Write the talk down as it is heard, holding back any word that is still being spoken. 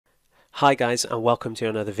Hi guys, and welcome to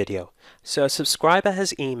another video. So a subscriber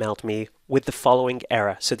has emailed me with the following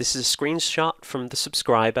error. So this is a screenshot from the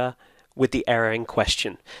subscriber with the error in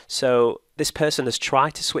question. So this person has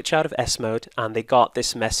tried to switch out of S mode and they got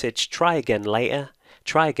this message, try again later,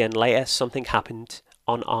 something happened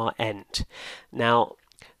on our end. Now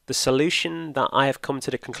the solution that I have come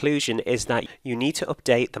to the conclusion is that you need to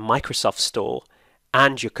update the Microsoft Store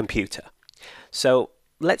and your computer. So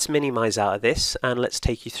let's minimize out of this and let's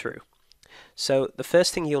take you through. So the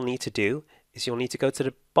first thing you'll need to do is you'll need to go to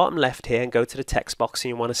the bottom left here and go to the text box and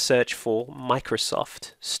you want to search for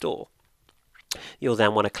Microsoft Store. You'll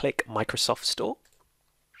then want to click Microsoft Store.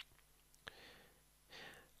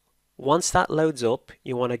 Once that loads up,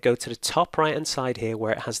 you want to go to the top right hand side here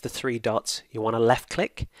where it has the three dots. You want to left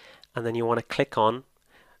click and then you want to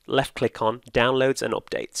left click on Downloads and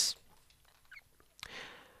Updates.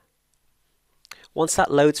 Once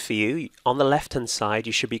that loads for you, on the left hand side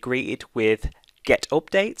you should be greeted with Get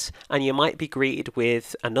Updates, and you might be greeted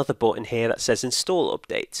with another button here that says Install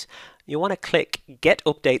Updates. You want to click Get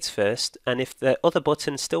Updates first, and if the other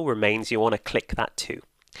button still remains you want to click that too.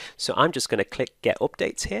 So I'm just going to click Get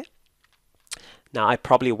Updates here. Now I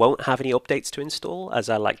probably won't have any updates to install as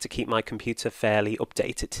I like to keep my computer fairly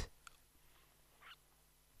updated.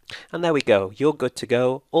 And there we go, you're good to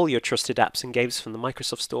go. All your trusted apps and games from the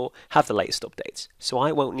Microsoft Store have the latest updates. So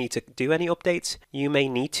I won't need to do any updates. You may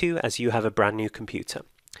need to as you have a brand new computer.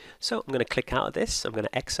 So I'm going to click out of this, I'm going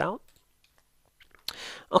to X out.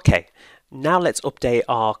 Okay, now let's update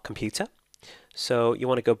our computer. So you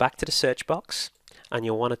want to go back to the search box and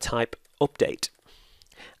you'll want to type update.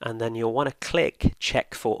 And then you'll want to click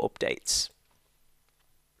check for updates.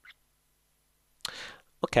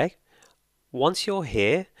 Okay. Once you're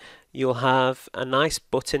here, you'll have a nice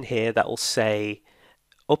button here that will say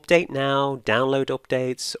update now, download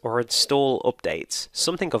updates, or install updates,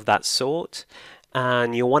 something of that sort,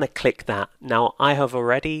 and you'll want to click that. Now I have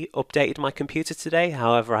already updated my computer today,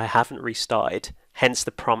 however I haven't restarted, hence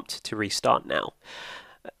the prompt to restart now.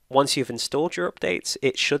 Once you've installed your updates,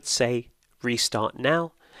 it should say restart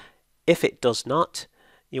now. If it does not,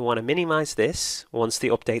 you want to minimize this once the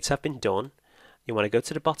updates have been done. You want to go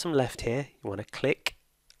to the bottom left here, you want to click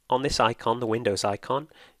on this icon, the Windows icon,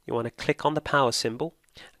 you want to click on the power symbol,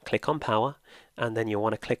 click on power, and then you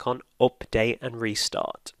want to click on update and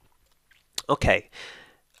restart. Okay,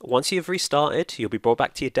 once you've restarted, you'll be brought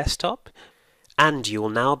back to your desktop and you will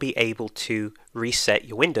now be able to reset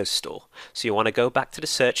your Windows Store. So you want to go back to the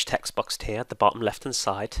search text box here at the bottom left hand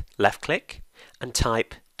side, left click and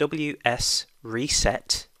type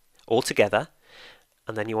wsreset all together.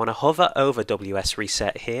 And then you want to hover over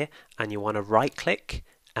wsreset here and you want to right click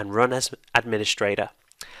and run as administrator.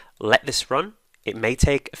 Let this run. It may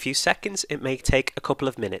take a few seconds, it may take a couple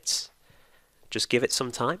of minutes. Just give it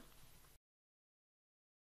some time.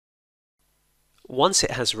 Once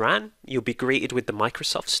it has ran, you'll be greeted with the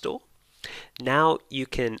Microsoft Store. Now you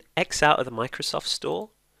can X out of the Microsoft Store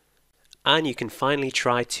and you can finally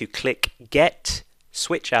try to click Get,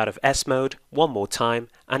 switch out of S mode one more time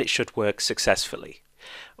and it should work successfully.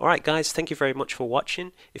 Alright guys, thank you very much for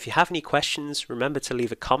watching. If you have any questions, remember to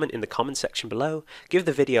leave a comment in the comment section below, give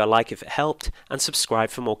the video a like if it helped, and subscribe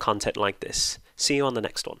for more content like this. See you on the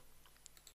next one.